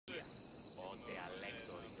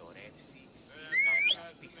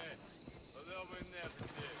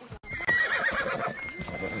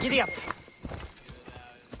Giddy up!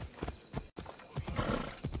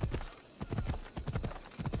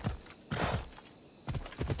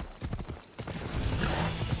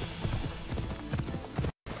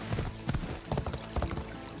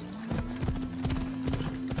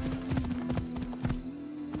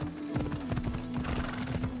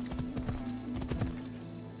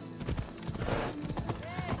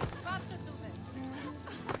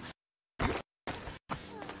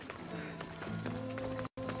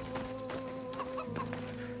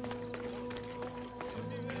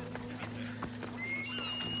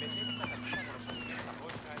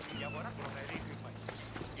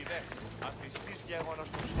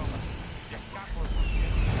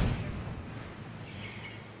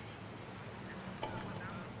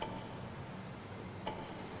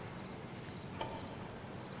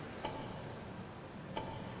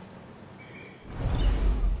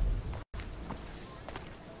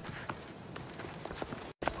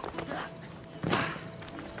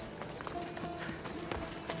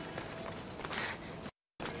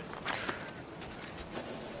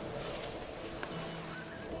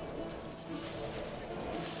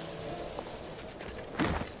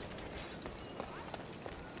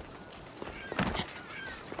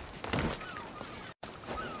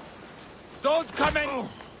 Don't come in!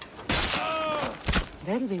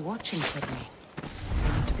 They'll be watching for me.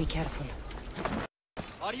 I need to be careful.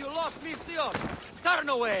 Are you lost, Mistios? Turn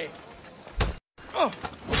away!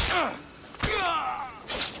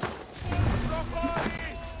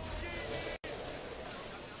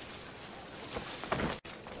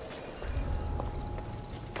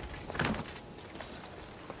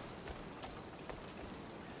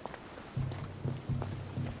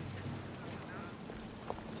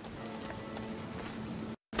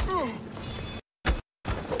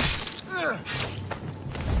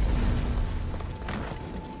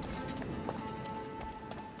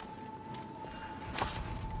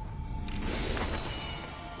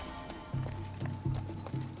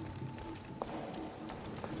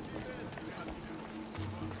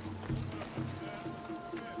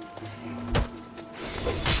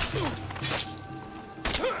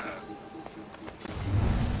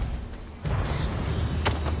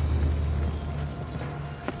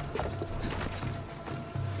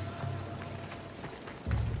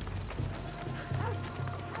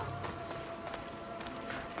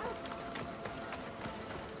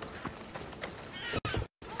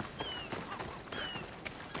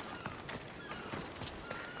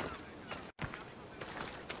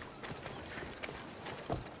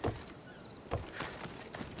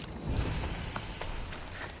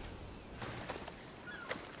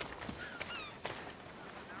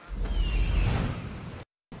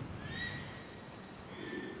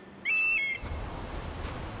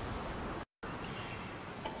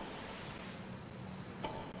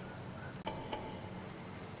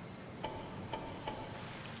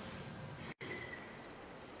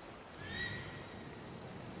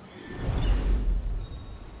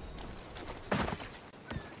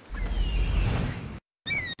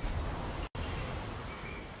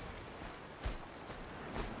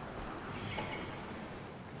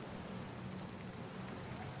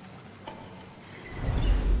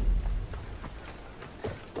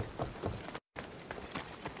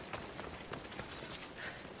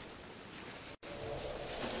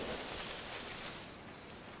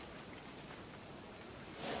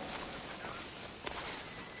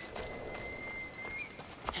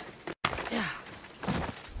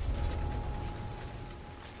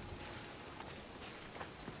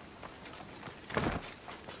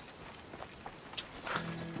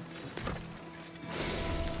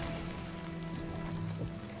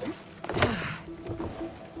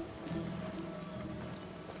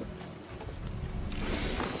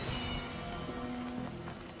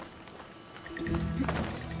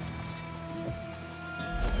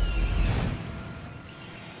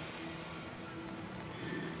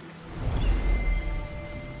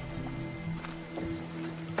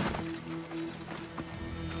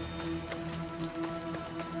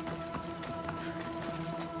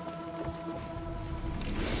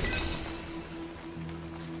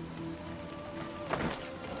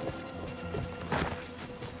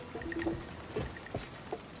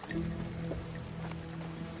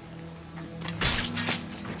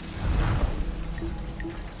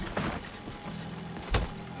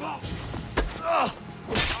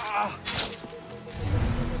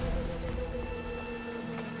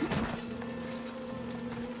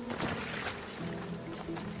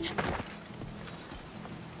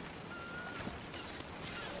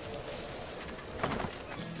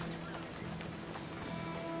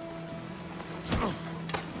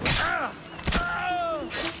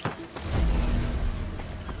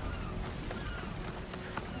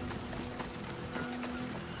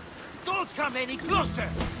 Don't come any closer!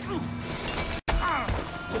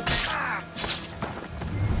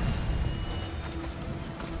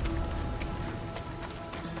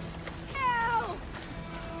 Help!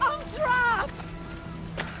 I'm trapped!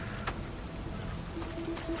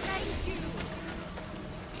 Thank you!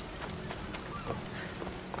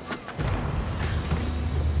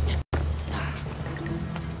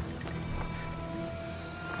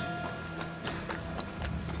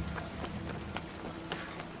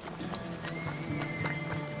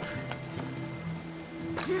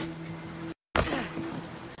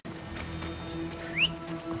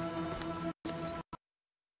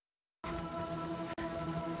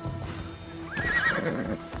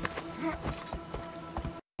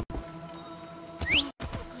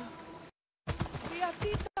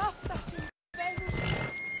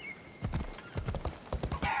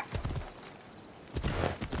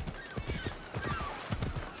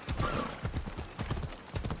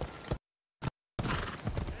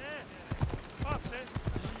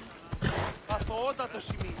 Αθωότατο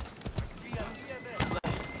σημείο.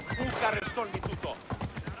 Πού καρεστόλνει τούτο.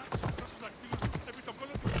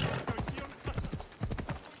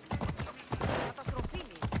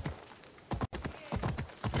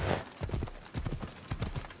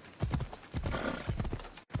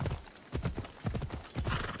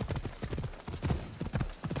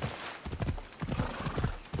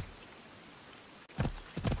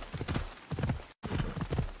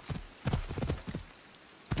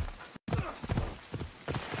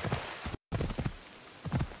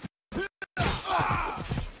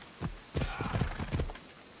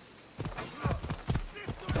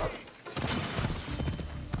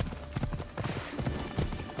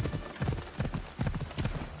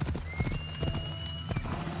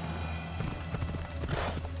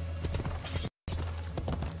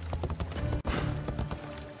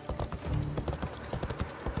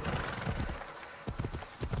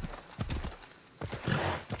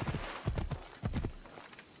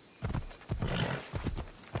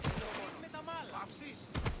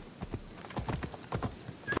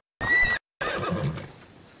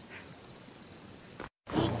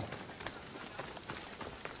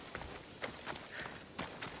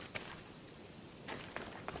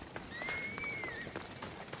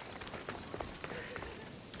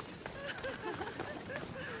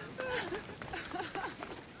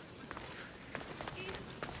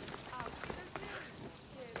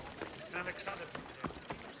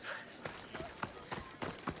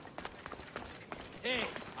 Hey,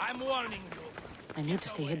 I'm warning you. I need to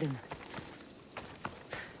stay hidden.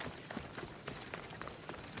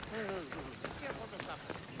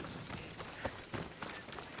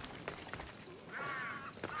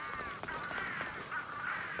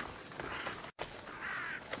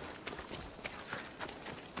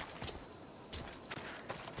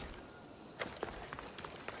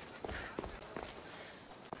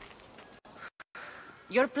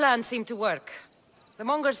 Your plan seemed to work. The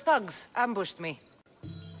Monger's thugs ambushed me.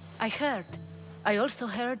 I heard. I also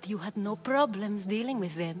heard you had no problems dealing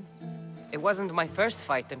with them. It wasn't my first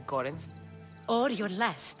fight in Corinth. Or your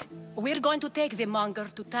last. We're going to take the Monger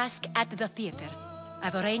to task at the theater.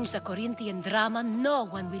 I've arranged a Corinthian drama no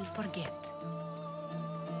one will forget.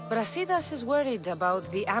 Brasidas is worried about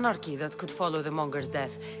the anarchy that could follow the Monger's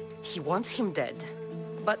death. He wants him dead,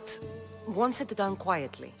 but wants it done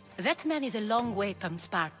quietly. That man is a long way from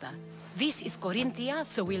Sparta. This is Corinthia,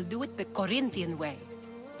 so we'll do it the Corinthian way.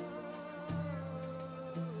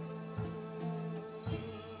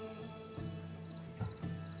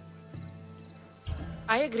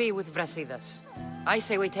 I agree with Brasidas. I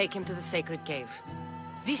say we take him to the sacred cave.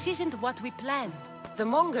 This isn't what we planned. The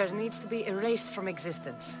Monger needs to be erased from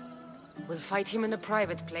existence. We'll fight him in a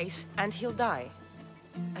private place, and he'll die.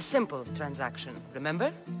 A simple transaction,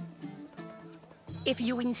 remember? If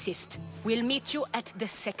you insist, we'll meet you at the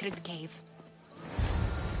sacred cave.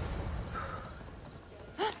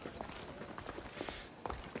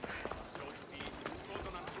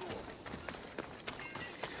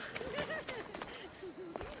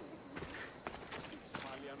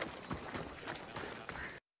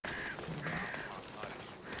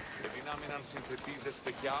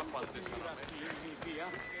 Συνθετίζεστε και άπαντες αναμένετε.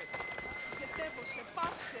 Κατέβωσε,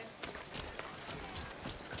 πάψε.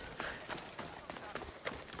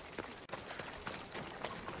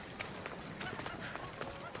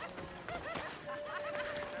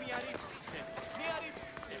 Μία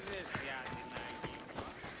ρύψησε, δες διάτη να γίνει.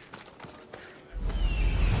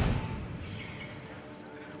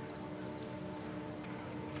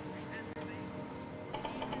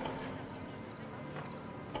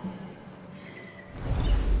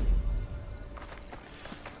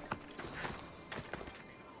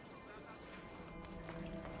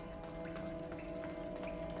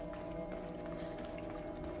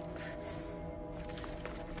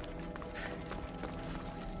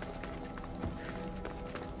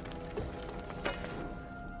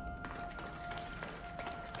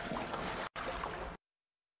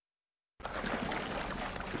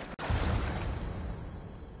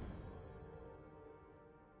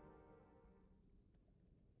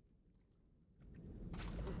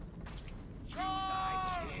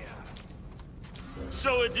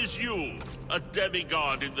 So it is you, a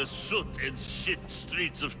demigod in the soot and shit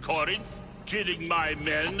streets of Corinth, killing my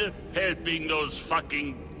men, helping those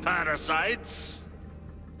fucking parasites?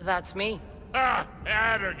 That's me. Ah,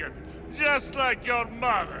 arrogant, just like your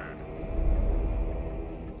mother.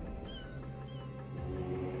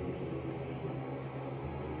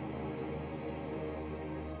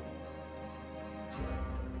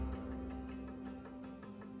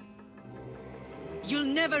 You'll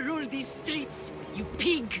never rule these streets, you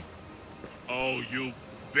pig! Oh, you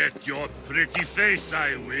bet your pretty face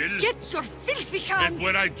I will. Get your filthy hands! And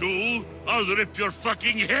when I do, I'll rip your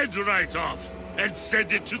fucking head right off and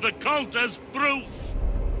send it to the cult as proof.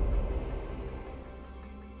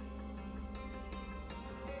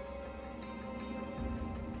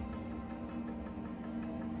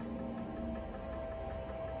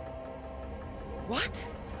 What?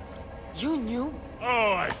 You knew?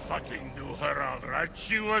 Oh, I fucking knew her all right.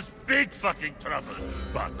 She was big fucking trouble.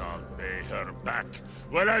 But I'll pay her back.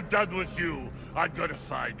 When I'm done with you, I'm gonna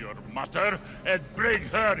find your mother and bring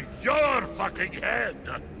her your fucking head.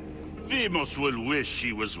 Demos will wish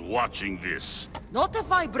she was watching this. Not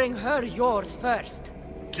if I bring her yours first.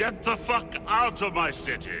 Get the fuck out of my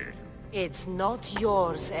city. It's not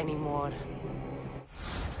yours anymore.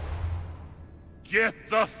 Get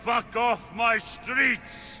the fuck off my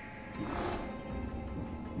streets!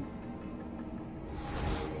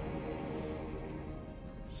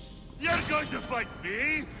 You're going to fight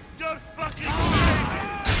me? You're fucking crazy!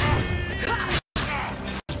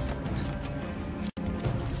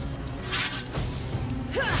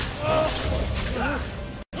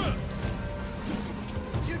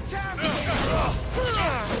 You can't!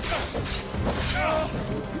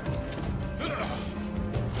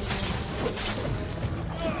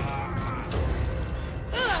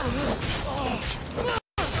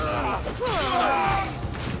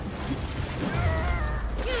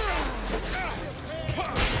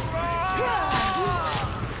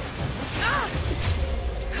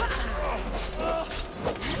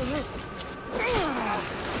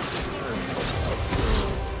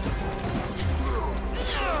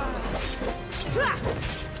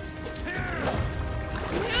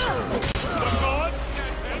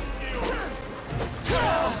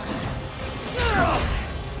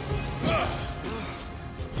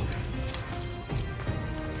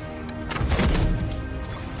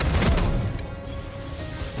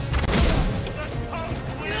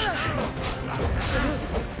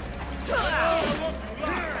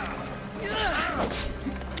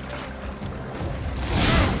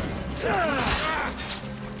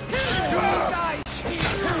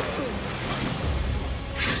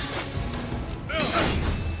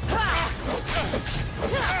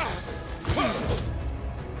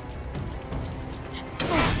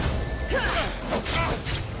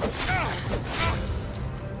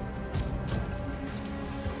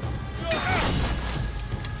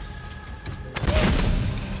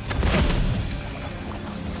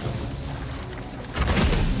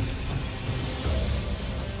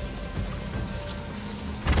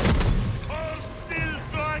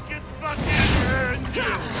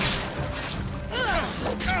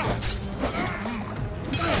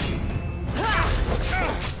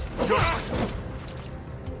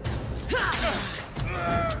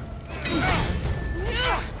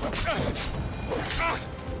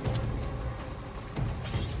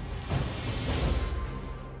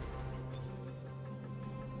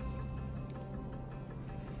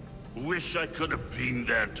 Wish I could have been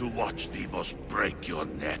there to watch Demos break your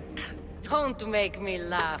neck. Don't make me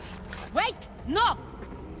laugh. Wait! No!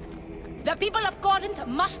 The people of Corinth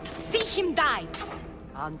must see him die.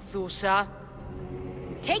 Anthusa?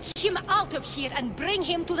 Take him out of here and bring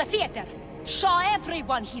him to the theater. Show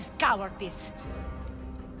everyone his cowardice.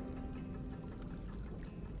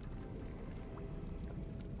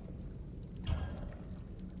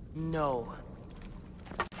 No.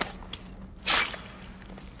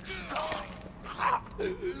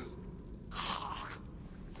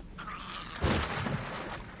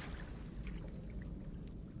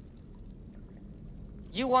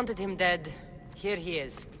 You wanted him dead. Here he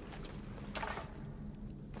is.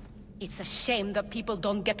 It's a shame that people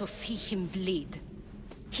don't get to see him bleed.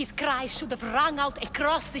 His cries should have rung out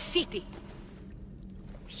across the city.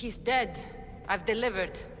 He's dead. I've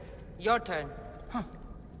delivered. Your turn.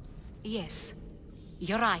 Yes,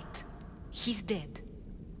 you're right. He's dead.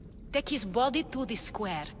 Take his body to the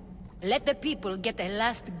square. Let the people get a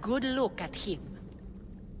last good look at him.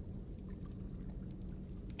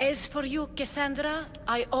 As for you, Kassandra,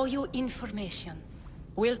 I owe you information.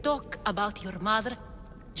 We'll talk about your mother,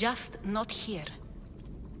 just not here.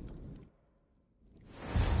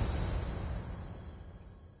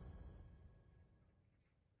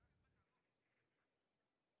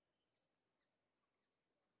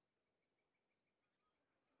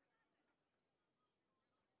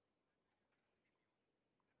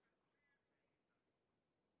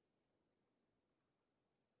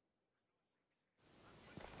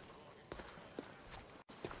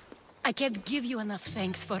 I can't give you enough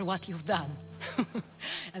thanks for what you've done.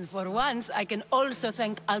 And for once, I can also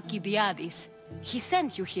thank Alcibiades. He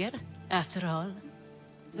sent you here, after all.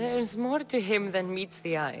 There's more to him than meets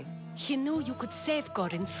the eye. He knew you could save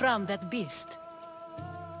Corinth from that beast.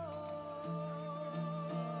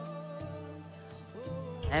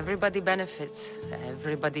 Everybody benefits,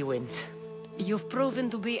 everybody wins. You've proven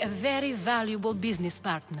to be a very valuable business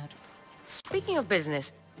partner. Speaking of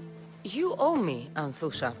business, you owe me,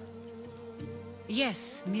 Anthusha.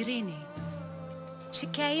 Yes, Myrine. She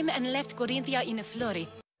came and left Corinthia in a flurry,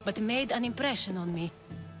 but made an impression on me,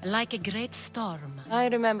 like a great storm. I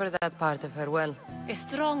remember that part of her well. A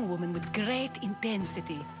strong woman with great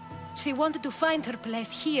intensity. She wanted to find her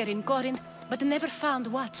place here in Corinth, but never found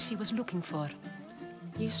what she was looking for.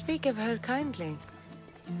 You speak of her kindly.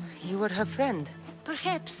 You were her friend.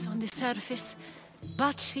 Perhaps on the surface,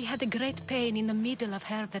 but she had a great pain in the middle of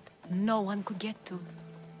her that no one could get to.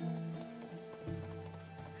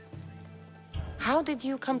 How did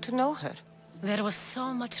you come to know her? There was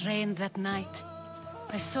so much rain that night.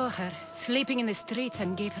 I saw her, sleeping in the streets,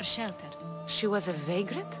 and gave her shelter. She was a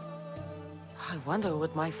vagrant? I wonder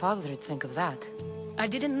what my father would think of that. I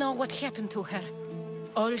didn't know what happened to her.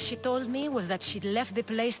 All she told me was that she'd left the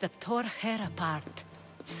place that tore her apart.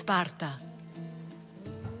 Sparta.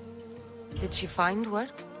 Did she find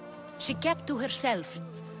work? She kept to herself,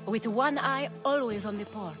 with one eye always on the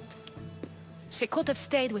port. She could have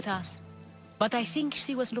stayed with us, but I think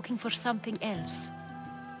she was looking for something else.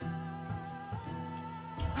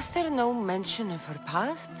 Was there no mention of her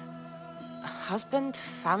past? A husband,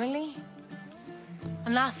 family?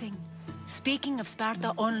 Nothing. Speaking of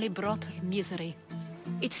Sparta only brought her misery.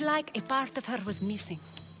 It's like a part of her was missing.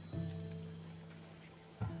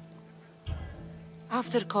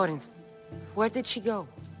 After Corinth, where did she go?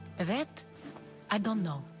 That? I don't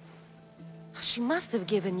know. She must have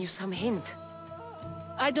given you some hint.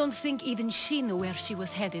 I don't think even she knew where she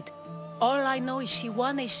was headed. All I know is she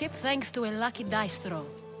won a ship thanks to a lucky dice throw.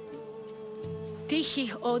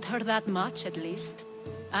 Tyche owed her that much, at least.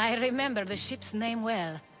 I remember the ship's name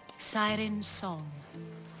well. Siren Song.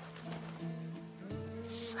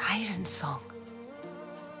 Siren Song.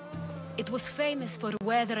 It was famous for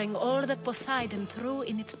weathering all that Poseidon threw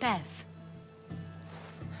in its path.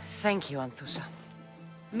 Thank you, Anthusha.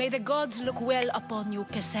 May the gods look well upon you,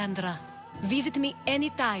 Kassandra. Visit me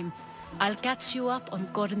anytime. I'll catch you up on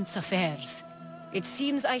Corinth's affairs. It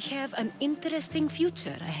seems I have an interesting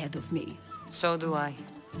future ahead of me. So do I.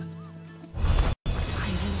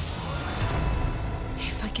 Siren Song.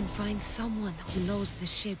 If I can find someone who knows the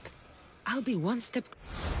ship, I'll be one step...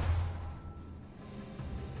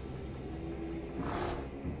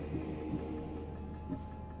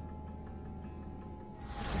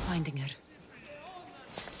 to finding her.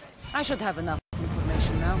 I should have enough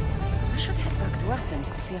information now. I should head back to Athens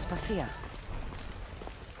to see Aspasia.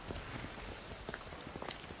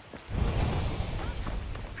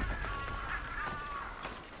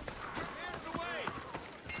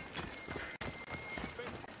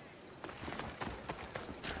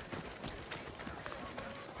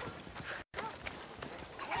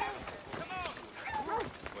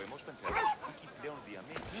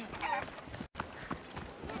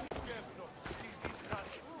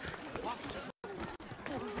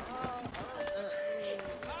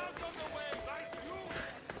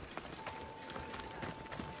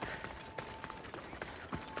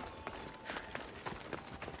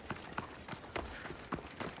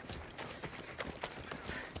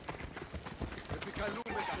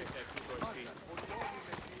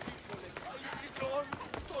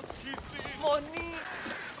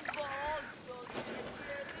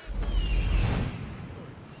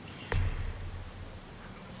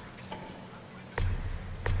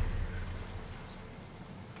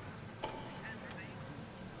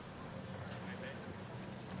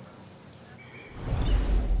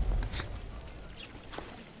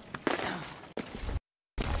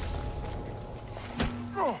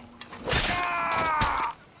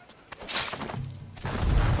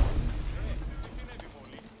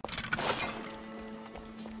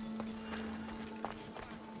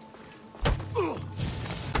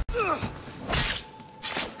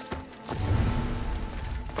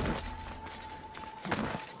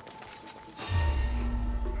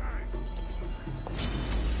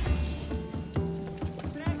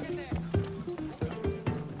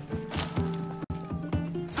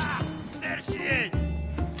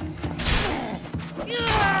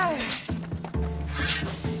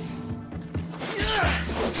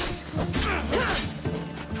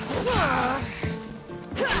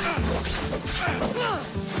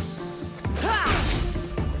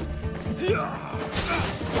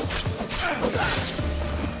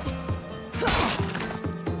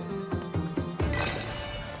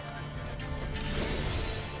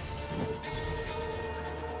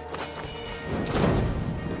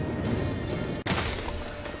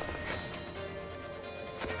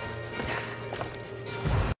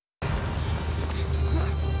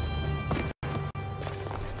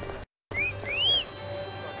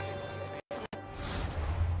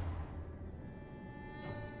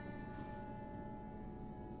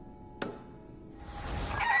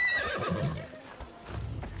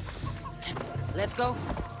 Let's go.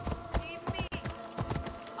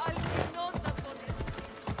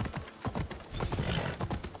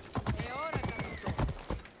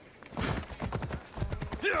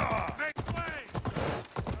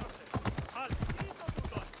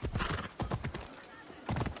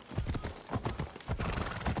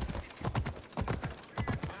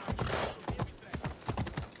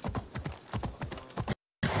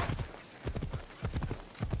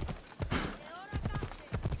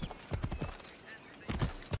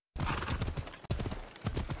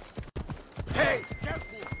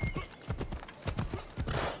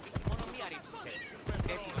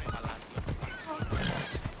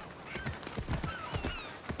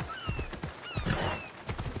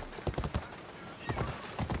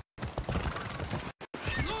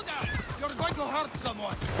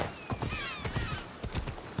 Someone!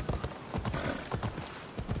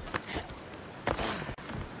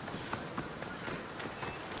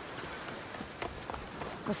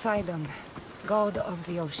 Poseidon, god of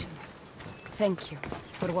the ocean. Thank you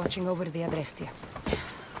for watching over the Adrestia.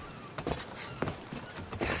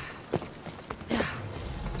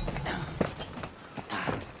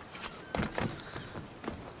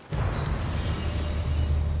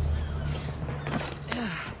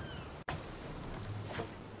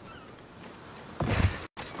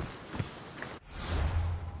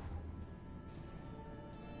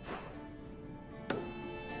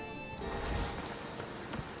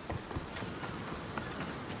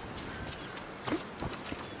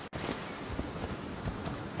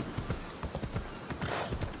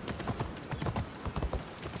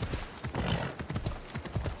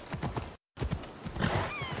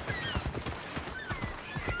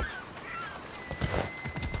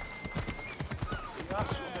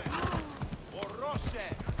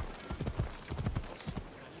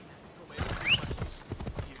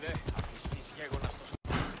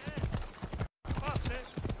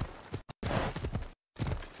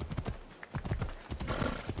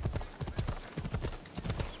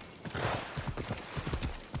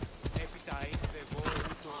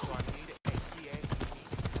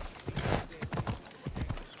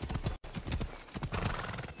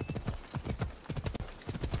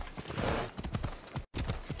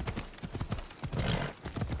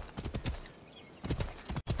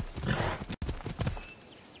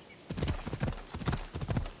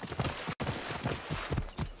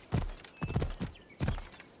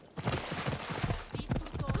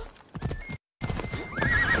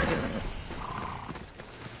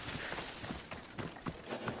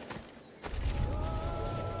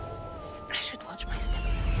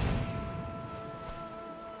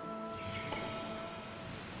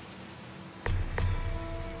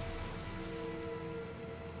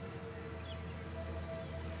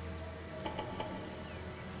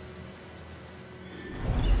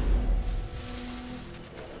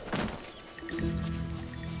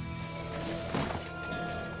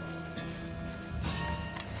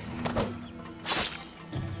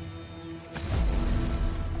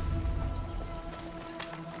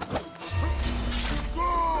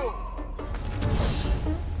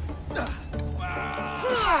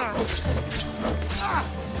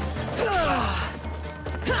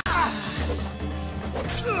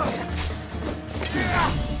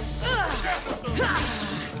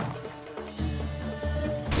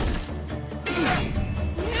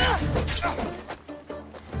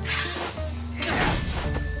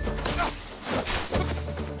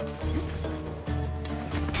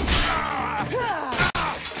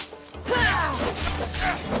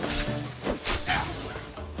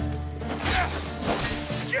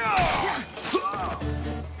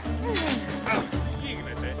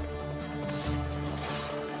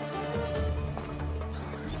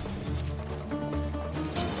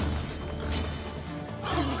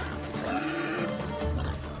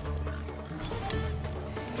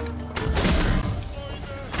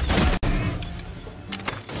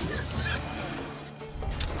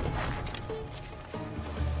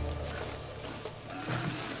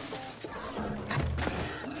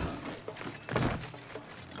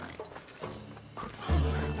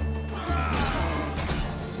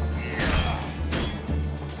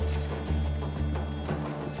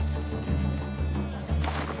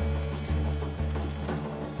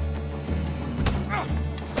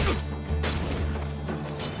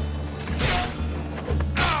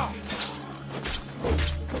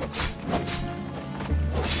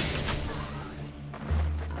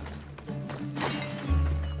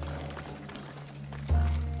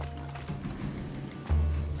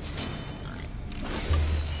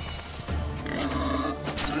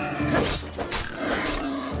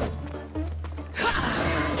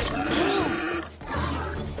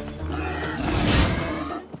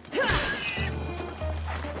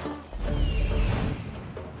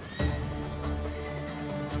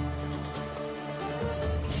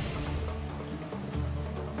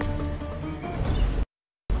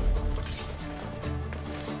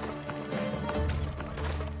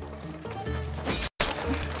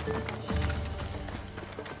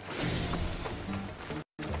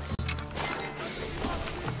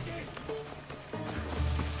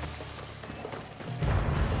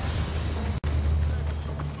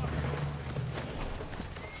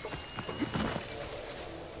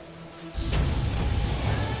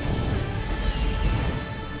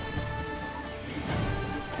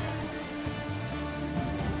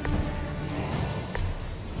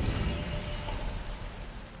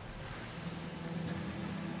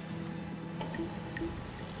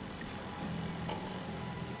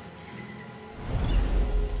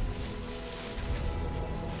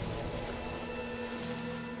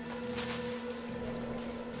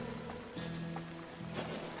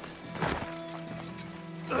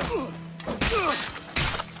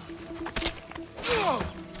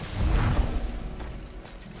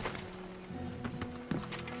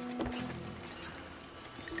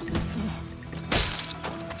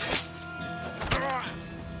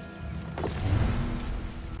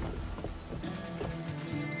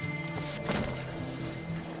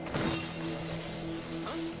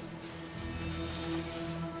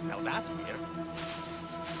 Now that's weird.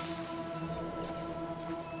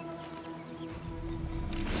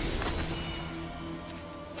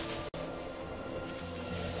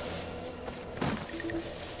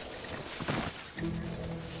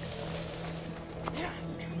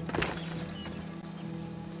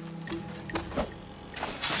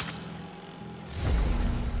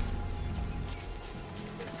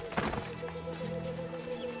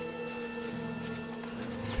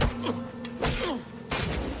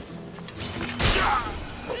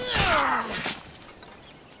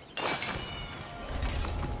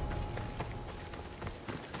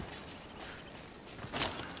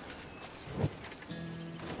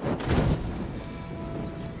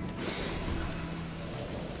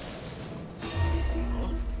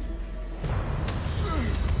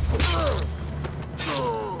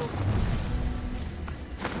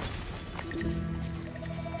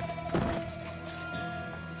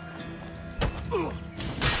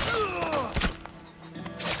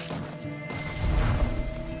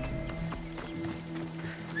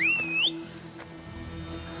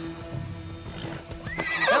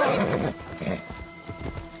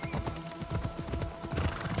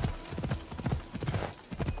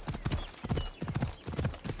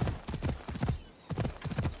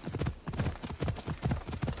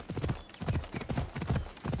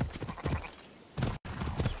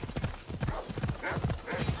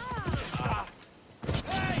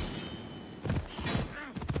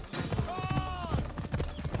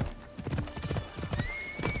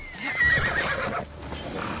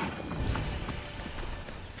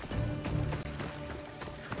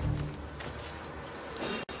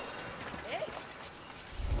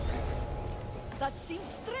 That seems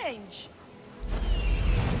strange.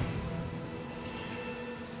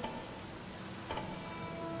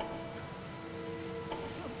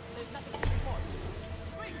 There's nothing to report.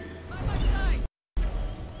 Quick! By my side!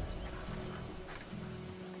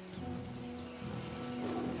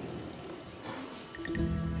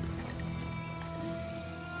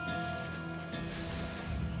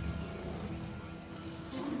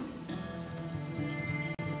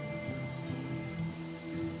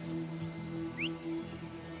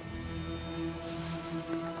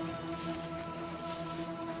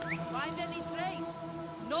 Find any trace?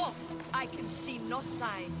 No, I can see no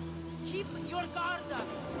sign. Keep your guard up.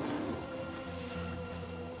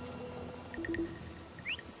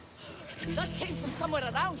 That came from somewhere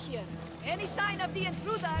around here. Any sign of the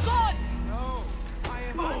intruder? Gods! No, I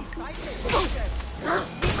am unsighted.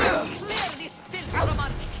 Clear this filth from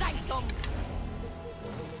our sanctum!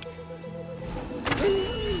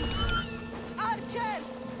 Archers!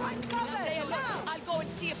 Find Now cover! they alert. Now! I'll go and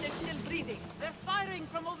see if they're still breathing. They're firing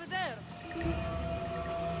from over there.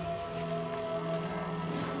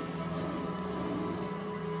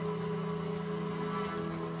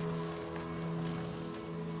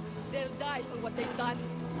 They'll die for what they've done.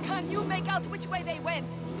 Can you make out which way they went?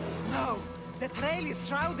 No! The trail is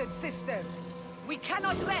shrouded, sister! We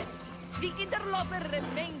cannot rest. The interloper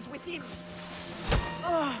remains within.